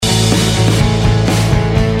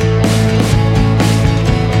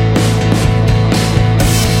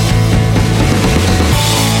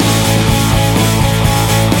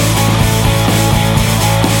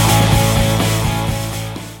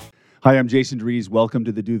Hi, I'm Jason Drees. Welcome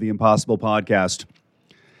to the Do the Impossible podcast.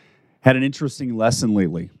 Had an interesting lesson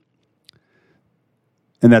lately,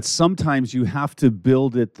 and that sometimes you have to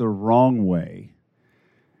build it the wrong way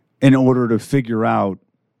in order to figure out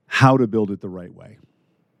how to build it the right way.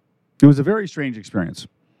 It was a very strange experience.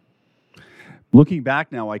 Looking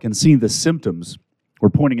back now, I can see the symptoms were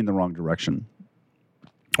pointing in the wrong direction.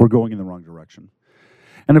 We're going in the wrong direction.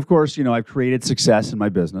 And of course, I've created success in my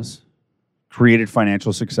business, created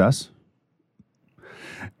financial success,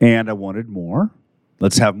 and I wanted more.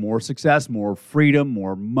 Let's have more success, more freedom,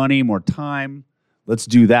 more money, more time. Let's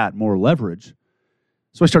do that, more leverage.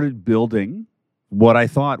 So I started building what I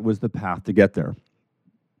thought was the path to get there.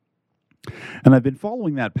 And I've been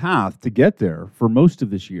following that path to get there for most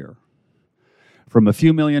of this year. From a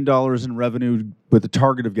few $1 million in revenue with a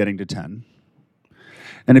target of getting to 10.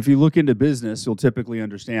 And if you look into business, you'll typically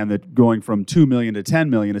understand that going from 2 million to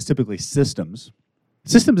 10 million is typically systems.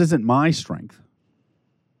 Systems isn't my strength.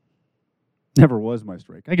 Never was my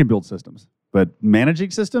strength. I can build systems, but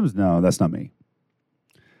managing systems, no, that's not me.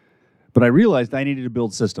 But I realized I needed to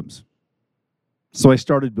build systems. So I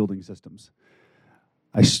started building systems.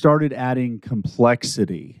 I started adding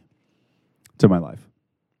complexity to my life.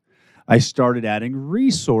 I started adding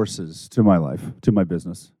resources to my life, to my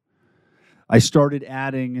business. I started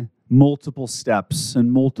adding multiple steps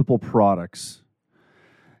and multiple products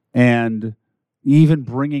and even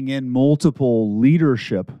bringing in multiple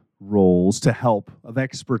leadership roles to help of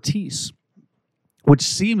expertise, which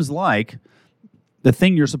seems like the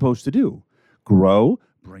thing you're supposed to do. Grow,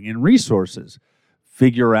 bring in resources,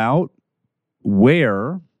 figure out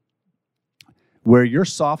where your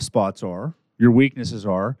soft spots are, your weaknesses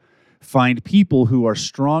are, find people who are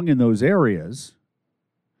strong in those areas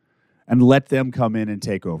and let them come in and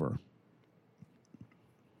take over.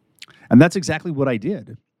 And that's exactly what I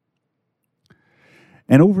did.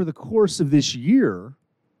 And over the course of this year,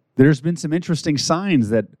 there's been some interesting signs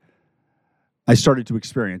that I started to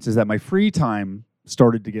experience, is that my free time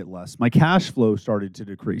started to get less. My cash flow started to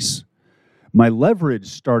decrease. My leverage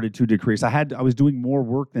started to decrease. I was doing more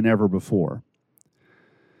work than ever before.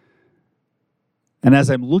 And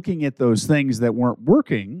as I'm looking at those things that weren't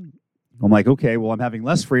working, I'm like, okay, well, I'm having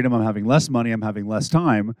less freedom, I'm having less money, I'm having less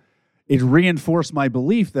time. It reinforced my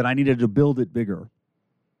belief that I needed to build it bigger.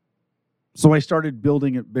 So I started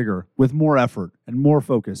building it bigger with more effort and more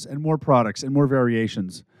focus and more products and more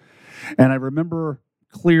variations. And I remember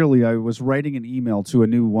clearly I was writing an email to a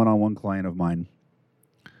new one-on-one client of mine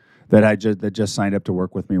that just signed up to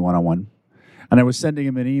work with me one-on-one. And I was sending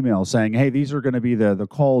him an email saying, hey, these are going to be the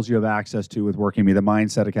calls you have access to with Working Me, the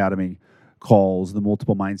Mindset Academy calls, the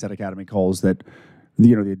multiple Mindset Academy calls that,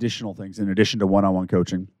 the additional things in addition to one-on-one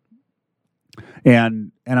coaching.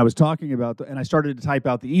 And I was talking about, and I started to type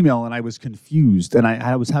out the email and I was confused and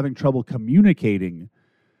I was having trouble communicating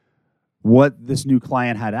what this new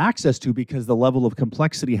client had access to because the level of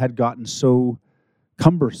complexity had gotten so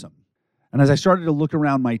cumbersome. And as I started to look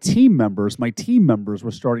around my team members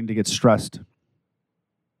were starting to get stressed.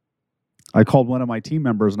 I called one of my team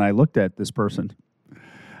members and I looked at this person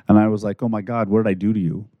and I was like, oh my God, what did I do to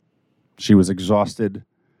you? She was exhausted,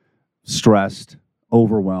 stressed,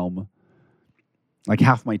 overwhelmed, like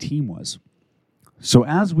half my team was. So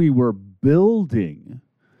as we were building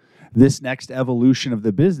this next evolution of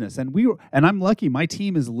the business, and I'm lucky, my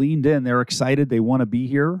team is leaned in, they're excited, they want to be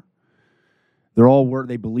here.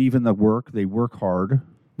 They believe in the work, they work hard,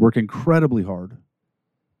 work incredibly hard.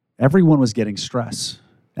 Everyone was getting stress.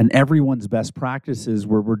 And everyone's best practices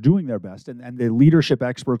were doing their best. And the leadership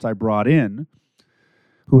experts I brought in,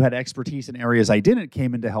 who had expertise in areas I didn't,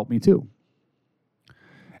 came in to help me too.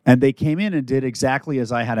 And they came in and did exactly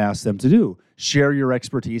as I had asked them to do. Share your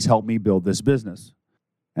expertise, help me build this business.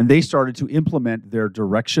 And they started to implement their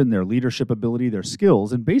direction, their leadership ability, their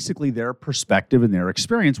skills, and basically their perspective and their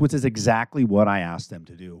experience, which is exactly what I asked them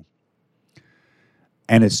to do.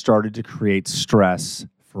 And it started to create stress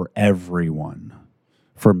for everyone.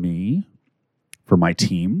 For me, for my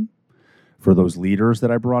team, for those leaders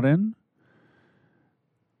that I brought in.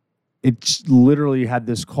 It literally had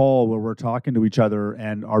this call where we're talking to each other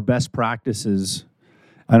and our best practices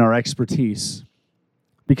and our expertise.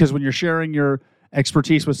 Because when you're sharing your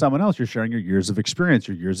expertise with someone else, you're sharing your years of experience,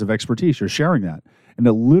 your years of expertise, you're sharing that. And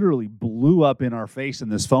it literally blew up in our face in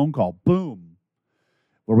this phone call, boom,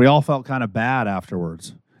 where we all felt kind of bad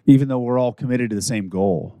afterwards, even though we're all committed to the same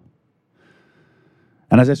goal.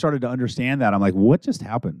 And as I started to understand that, I'm like, what just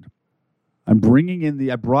happened? I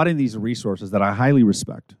brought in these resources that I highly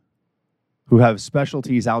respect, who have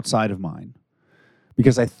specialties outside of mine,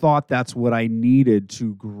 because I thought that's what I needed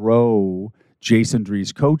to grow Jason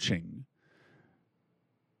Drees Coaching,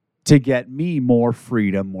 to get me more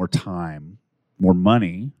freedom, more time, more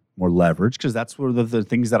money, more leverage, because that's one of the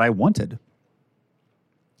things that I wanted.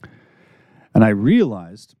 And I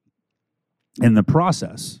realized in the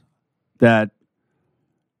process that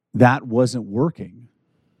that wasn't working.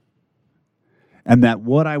 And that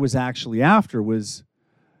what I was actually after was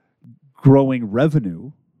growing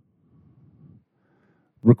revenue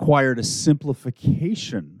required a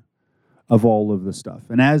simplification of all of the stuff.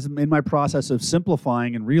 And as in my process of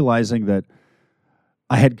simplifying and realizing that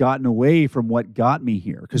I had gotten away from what got me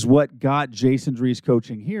here, because what got Jason Drees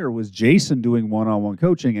coaching here was Jason doing one-on-one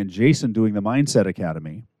coaching and Jason doing the Mindset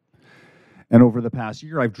Academy. And over the past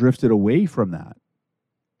year, I've drifted away from that,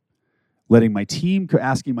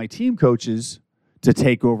 asking my team coaches to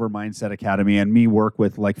take over Mindset Academy and me work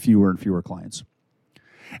with like fewer and fewer clients.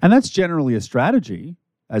 And that's generally a strategy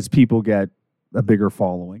as people get a bigger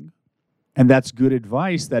following. And that's good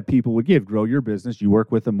advice that people would give. Grow your business. You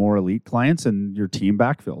work with the more elite clients and your team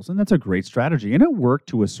backfills. And that's a great strategy. And it worked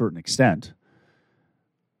to a certain extent.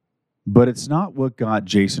 But it's not what got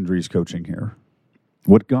Jason Drees coaching here.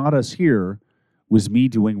 What got us here was me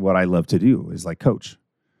doing what I love to do, is like coach.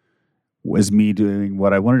 Was me doing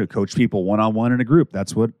what I wanted to coach people one-on-one in a group.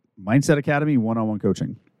 That's what Mindset Academy, one-on-one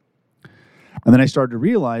coaching. And then I started to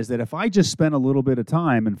realize that if I just spent a little bit of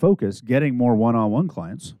time and focus getting more one-on-one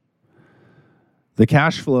clients, the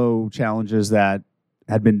cash flow challenges that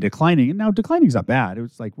had been declining, and now declining is not bad. It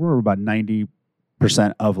was like we're about 90%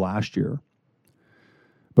 of last year.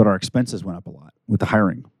 But our expenses went up a lot with the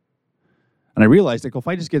hiring. And I realized that if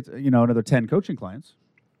I just get another 10 coaching clients,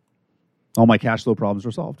 all my cash flow problems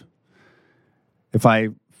are solved. If I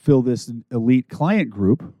fill this elite client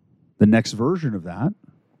group, the next version of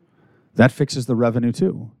that fixes the revenue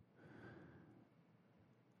too.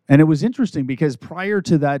 And it was interesting because prior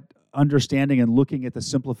to that understanding and looking at the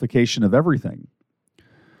simplification of everything,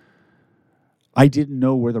 I didn't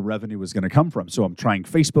know where the revenue was going to come from. So I'm trying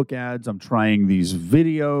Facebook ads, I'm trying these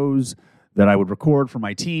videos that I would record for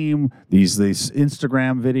my team, these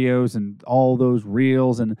Instagram videos and all those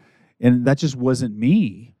reels, and that just wasn't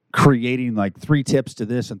me creating like 3 tips to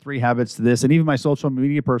this and 3 habits to this. And even my social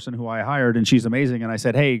media person who I hired, and she's amazing, and I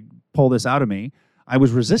said, hey, pull this out of me. I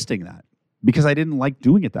was resisting that because I didn't like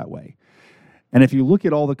doing it that way. And if you look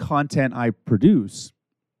at all the content I produce,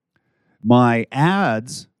 my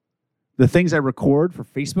ads, the things I record for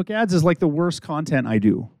Facebook ads is like the worst content I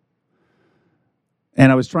do.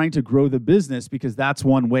 And I was trying to grow the business because that's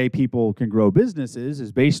one way people can grow businesses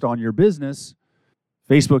is based on your business,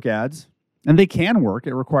 Facebook ads. And they can work.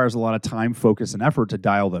 It requires a lot of time, focus, and effort to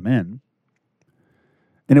dial them in.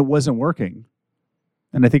 And it wasn't working.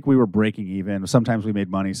 And I think we were breaking even. Sometimes we made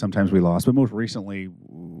money, sometimes we lost. But most recently,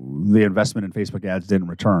 the investment in Facebook ads didn't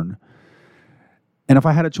return. And if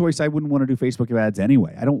I had a choice, I wouldn't want to do Facebook ads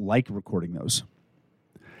anyway. I don't like recording those.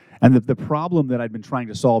 And the problem that I'd been trying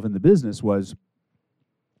to solve in the business was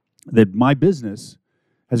that my business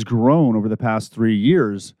has grown over the past 3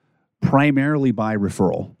 years primarily by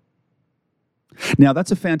referral. Now,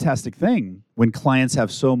 that's a fantastic thing when clients have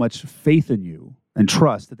so much faith in you and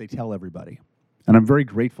trust that they tell everybody. And I'm very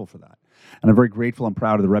grateful for that. And I'm very grateful and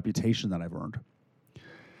proud of the reputation that I've earned.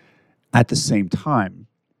 At the same time,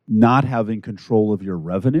 not having control of your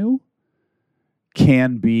revenue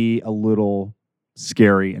can be a little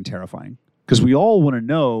scary and terrifying. Because we all want to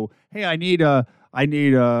know, hey, I need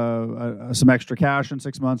some extra cash in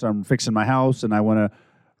 6 months. I'm fixing my house and I want to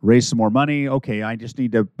raise some more money. Okay, I just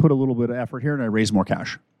need to put a little bit of effort here and I raise more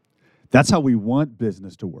cash. That's how we want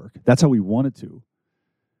business to work. That's how we want it to.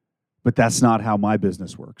 But that's not how my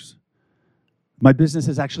business works. My business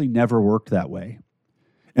has actually never worked that way.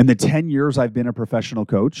 In the 10 years I've been a professional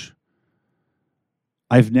coach,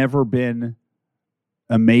 I've never been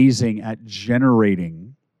amazing at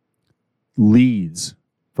generating leads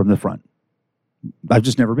from the front. I've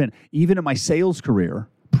just never been. Even in my sales career,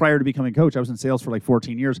 prior to becoming a coach, I was in sales for like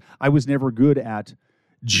 14 years. I was never good at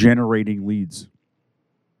generating leads.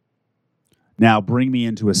 Now, bring me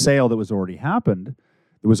into a sale that was already happened,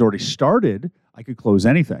 that was already started, I could close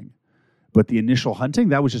anything. But the initial hunting,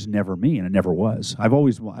 that was just never me, and it never was. I've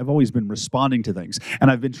always been responding to things, and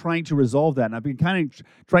I've been trying to resolve that, and I've been kind of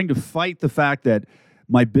trying to fight the fact that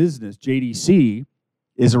my business, JDC,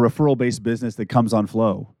 is a referral-based business that comes on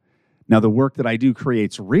flow. Now, the work that I do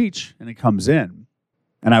creates reach, and it comes in.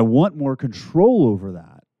 And I want more control over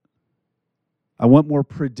that. I want more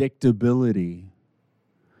predictability.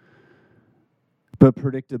 But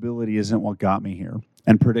predictability isn't what got me here.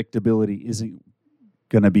 And predictability isn't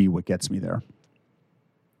going to be what gets me there.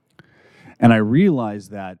 And I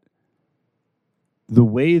realized that the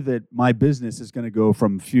way that my business is going to go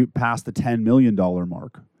from past the $10 million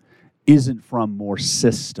mark isn't from more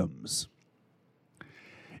systems.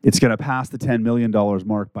 It's going to pass the $10 million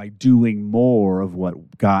mark by doing more of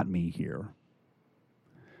what got me here.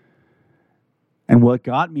 And what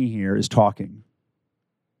got me here is talking.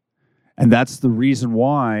 And that's the reason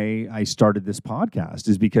why I started this podcast,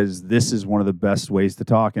 is because this is one of the best ways to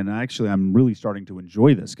talk. And actually, I'm really starting to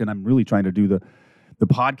enjoy this, and I'm really trying to do the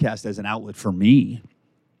podcast as an outlet for me.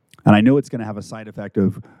 And I know it's going to have a side effect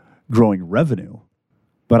of growing revenue,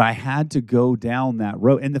 but I had to go down that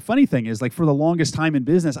road. And the funny thing is, like, for the longest time in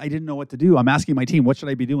business, I didn't know what to do. I'm asking my team, what should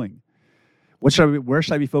I be doing? Where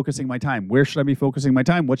should I be focusing my time? Where should I be focusing my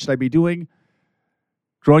time? What should I be doing?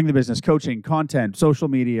 Growing the business, coaching, content, social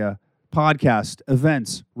media, podcast,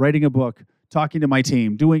 events, writing a book, talking to my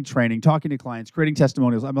team, doing training, talking to clients, creating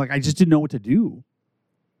testimonials. I'm like, I just didn't know what to do.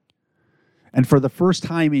 And for the first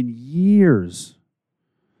time in years,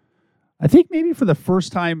 I think maybe for the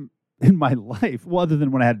first time in my life, well, other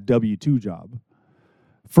than when I had a W-2 job,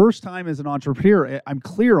 first time as an entrepreneur, I'm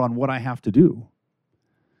clear on what I have to do.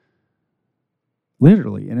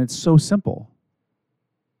 Literally, and it's so simple.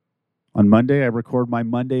 On Monday, I record my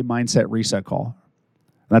Monday Mindset Reset call.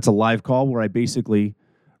 That's a live call where I basically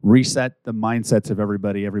reset the mindsets of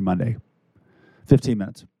everybody every Monday. 15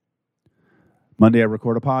 minutes. Monday, I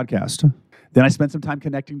record a podcast. Then I spend some time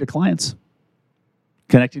connecting to clients,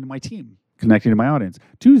 connecting to my team, connecting to my audience.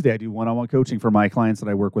 Tuesday, I do one-on-one coaching for my clients that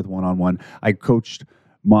I work with one-on-one. I coached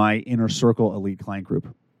my Inner Circle elite client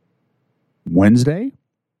group. Wednesday,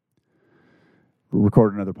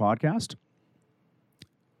 record another podcast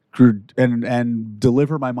and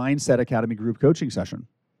deliver my Mindset Academy group coaching session,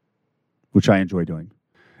 which I enjoy doing,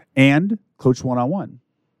 and coach one-on-one.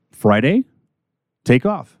 Friday, take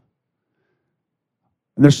off.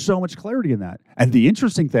 And there's so much clarity in that. And the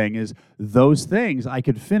interesting thing is those things I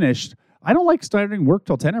could finish. I don't like starting work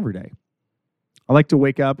till 10 every day. I like to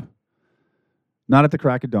wake up, not at the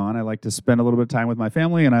crack of dawn. I like to spend a little bit of time with my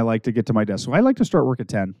family, and I like to get to my desk. So I like to start work at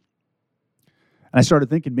 10. And I started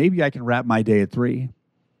thinking maybe I can wrap my day at 3.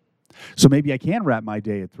 So maybe I can wrap my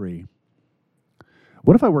day at 3.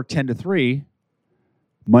 What if I work 10 to 3,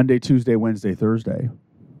 Monday, Tuesday, Wednesday, Thursday?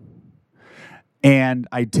 And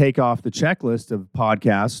I take off the checklist of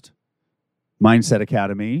podcast, Mindset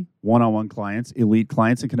Academy, one-on-one clients, elite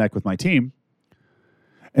clients, and connect with my team.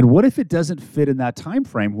 And what if it doesn't fit in that time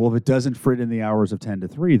frame? Well, if it doesn't fit in the hours of 10 to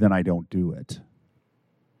 3, then I don't do it.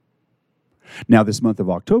 Now, this month of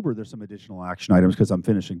October, there's some additional action items because I'm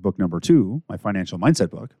finishing book number 2, my financial mindset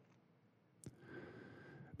book.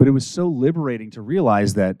 But it was so liberating to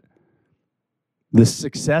realize that the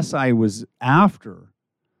success I was after,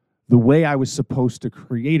 the way I was supposed to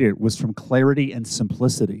create it, was from clarity and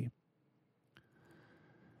simplicity.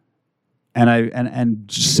 And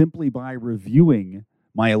simply by reviewing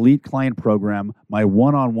my elite client program, my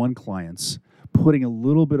one-on-one clients, putting a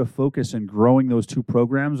little bit of focus and growing those 2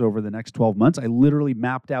 programs over the next 12 months, I literally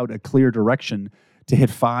mapped out a clear direction to hit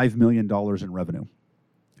 $5 million in revenue.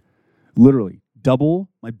 Literally, double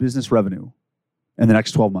my business revenue in the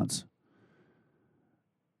next 12 months.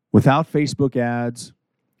 Without Facebook ads,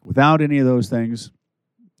 without any of those things,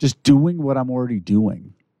 just doing what I'm already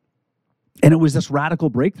doing. And it was this radical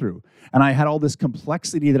breakthrough. And I had all this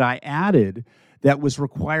complexity that I added that was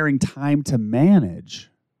requiring time to manage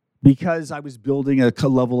because I was building a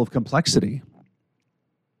level of complexity.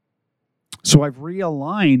 So I've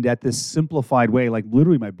realigned at this simplified way. Like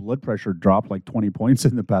literally my blood pressure dropped like 20 points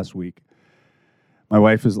in the past week. My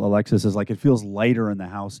wife, Alexis, is like, it feels lighter in the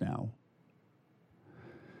house now.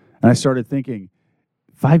 And I started thinking,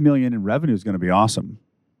 $5 million in revenue is going to be awesome.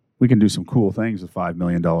 We can do some cool things with $5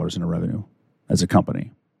 million in revenue as a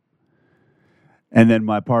company. And then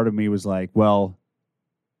my part of me was like, well,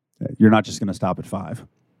 you're not just going to stop at 5.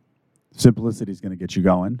 Simplicity is going to get you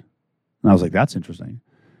going. And I was like, that's interesting.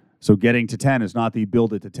 So getting to 10 is not the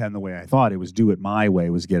build it to 10 the way I thought. It was do it my way,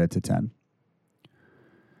 was get it to 10.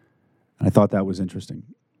 And I thought that was interesting.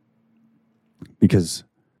 Because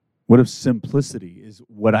what if simplicity is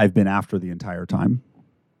what I've been after the entire time?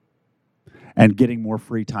 And getting more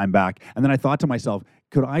free time back. And then I thought to myself,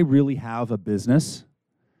 could I really have a business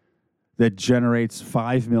that generates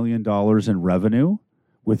 $5 million in revenue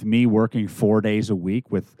with me working 4 days a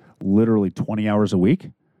week with literally 20 hours a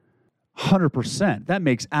week? 100%. That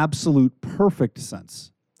makes absolute perfect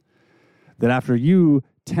sense. That after you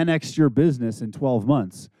 10x your business in 12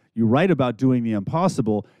 months, you write about doing the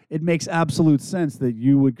impossible, it makes absolute sense that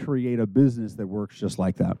you would create a business that works just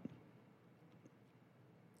like that.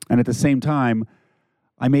 And at the same time,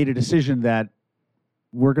 I made a decision that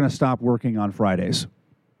we're going to stop working on Fridays.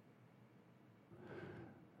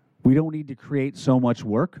 We don't need to create so much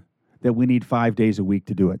work that we need 5 days a week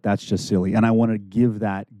to do it. That's just silly. And I want to give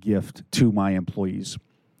that gift to my employees.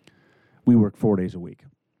 We work 4 days a week.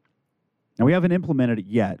 Now, we haven't implemented it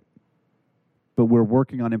yet, but we're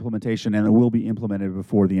working on implementation, and it will be implemented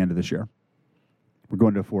before the end of this year. We're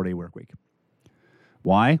going to a 4-day work week.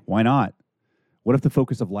 Why? Why not? What if the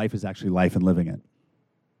focus of life is actually life and living it,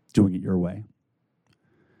 doing it your way?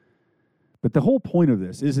 But the whole point of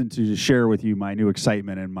this isn't to just share with you my new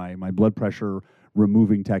excitement and my blood pressure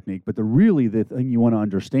removing technique, but the thing you want to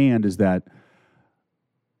understand is that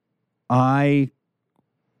I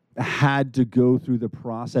had to go through the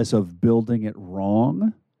process of building it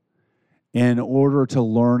wrong in order to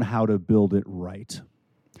learn how to build it right.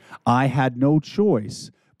 I had no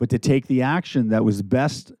choice but to take the action that was the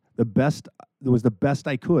best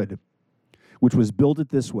I could, which was build it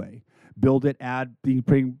this way. Build it,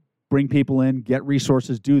 bring people in, get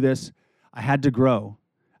resources, do this. I had to grow,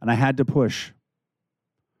 and I had to push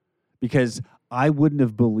because I wouldn't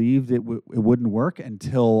have believed it wouldn't work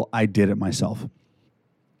until I did it myself.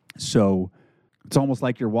 So it's almost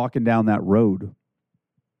like you're walking down that road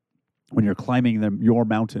when you're climbing your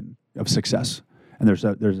mountain of success. And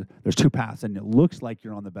there's two paths, and it looks like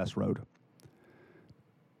you're on the best road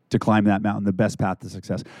to climb that mountain, the best path to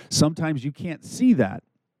success. Sometimes you can't see that.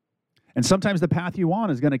 And sometimes the path you're on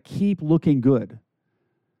is going to keep looking good.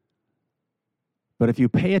 But if you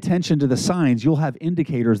pay attention to the signs, you'll have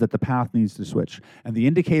indicators that the path needs to switch. And the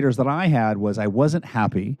indicators that I had was I wasn't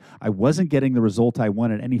happy. I wasn't getting the result I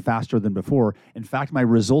wanted any faster than before. In fact, my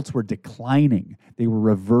results were declining. They were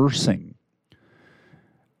reversing.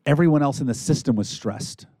 Everyone else in the system was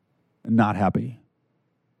stressed and not happy.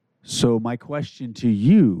 So my question to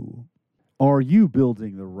you, are you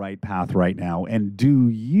building the right path right now? And do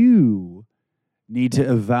you need to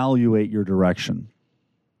evaluate your direction?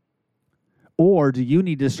 Or do you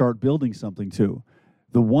need to start building something too?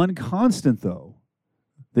 The one constant, though,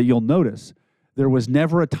 that you'll notice, there was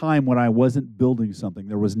never a time when I wasn't building something.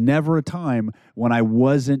 There was never a time when I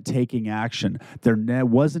wasn't taking action. There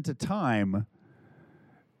wasn't a time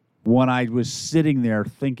when I was sitting there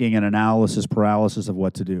thinking an analysis paralysis of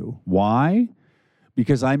what to do. Why?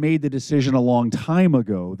 Because I made the decision a long time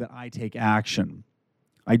ago that I take action.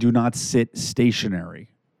 I do not sit stationary.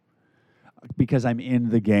 Because I'm in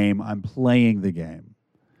the game, I'm playing the game.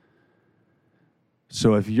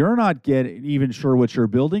 So if you're not even sure what you're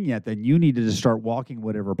building yet, then you need to just start walking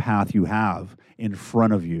whatever path you have in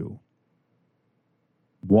front of you.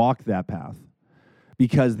 Walk that path.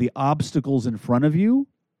 Because the obstacles in front of you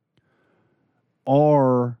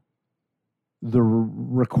are the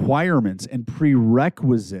requirements and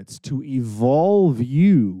prerequisites to evolve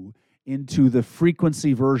you into the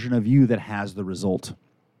frequency version of you that has the result.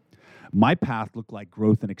 My path looked like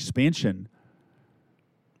growth and expansion.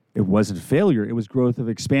 It wasn't failure. It was growth of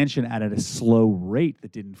expansion at a slow rate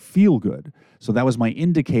that didn't feel good. So that was my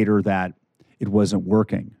indicator that it wasn't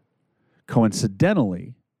working.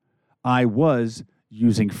 Coincidentally, I was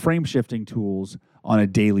using frame shifting tools on a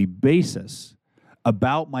daily basis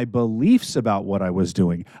about my beliefs about what I was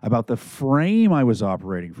doing, about the frame I was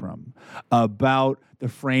operating from, about the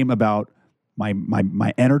frame about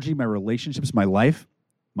my energy, my relationships, my life,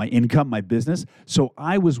 my income, my business. So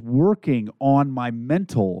I was working on my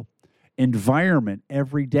mental environment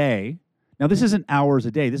every day. Now, this isn't hours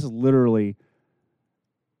a day. This is literally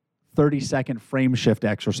 30-second frame shift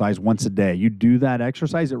exercise once a day. You do that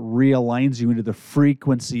exercise, it realigns you into the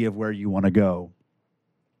frequency of where you want to go.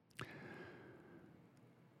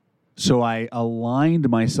 So I aligned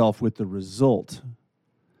myself with the result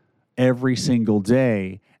every single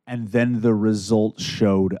day, and then the result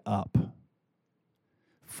showed up.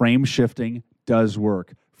 Frame shifting does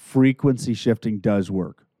work. Frequency shifting does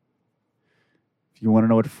work. If you want to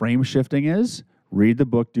know what frame shifting is, read the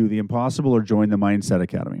book, Do the Impossible, or join the Mindset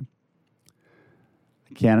Academy.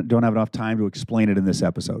 I don't have enough time to explain it in this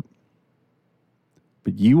episode.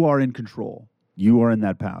 But you are in control. You are in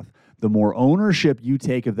that path. The more ownership you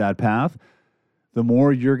take of that path, the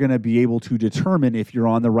more you're going to be able to determine if you're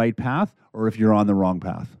on the right path or if you're on the wrong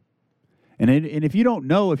path. And if you don't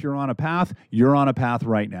know if you're on a path, you're on a path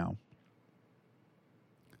right now.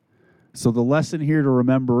 So the lesson here to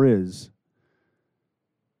remember is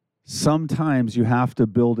sometimes you have to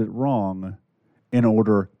build it wrong in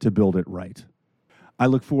order to build it right. I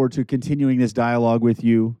look forward to continuing this dialogue with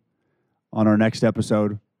you on our next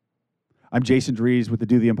episode. I'm Jason Dries with the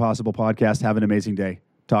Do the Impossible podcast. Have an amazing day.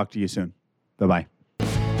 Talk to you soon. Bye-bye.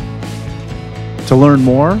 To learn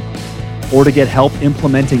more or to get help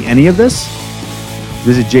implementing any of this,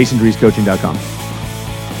 visit jasondriescoaching.com.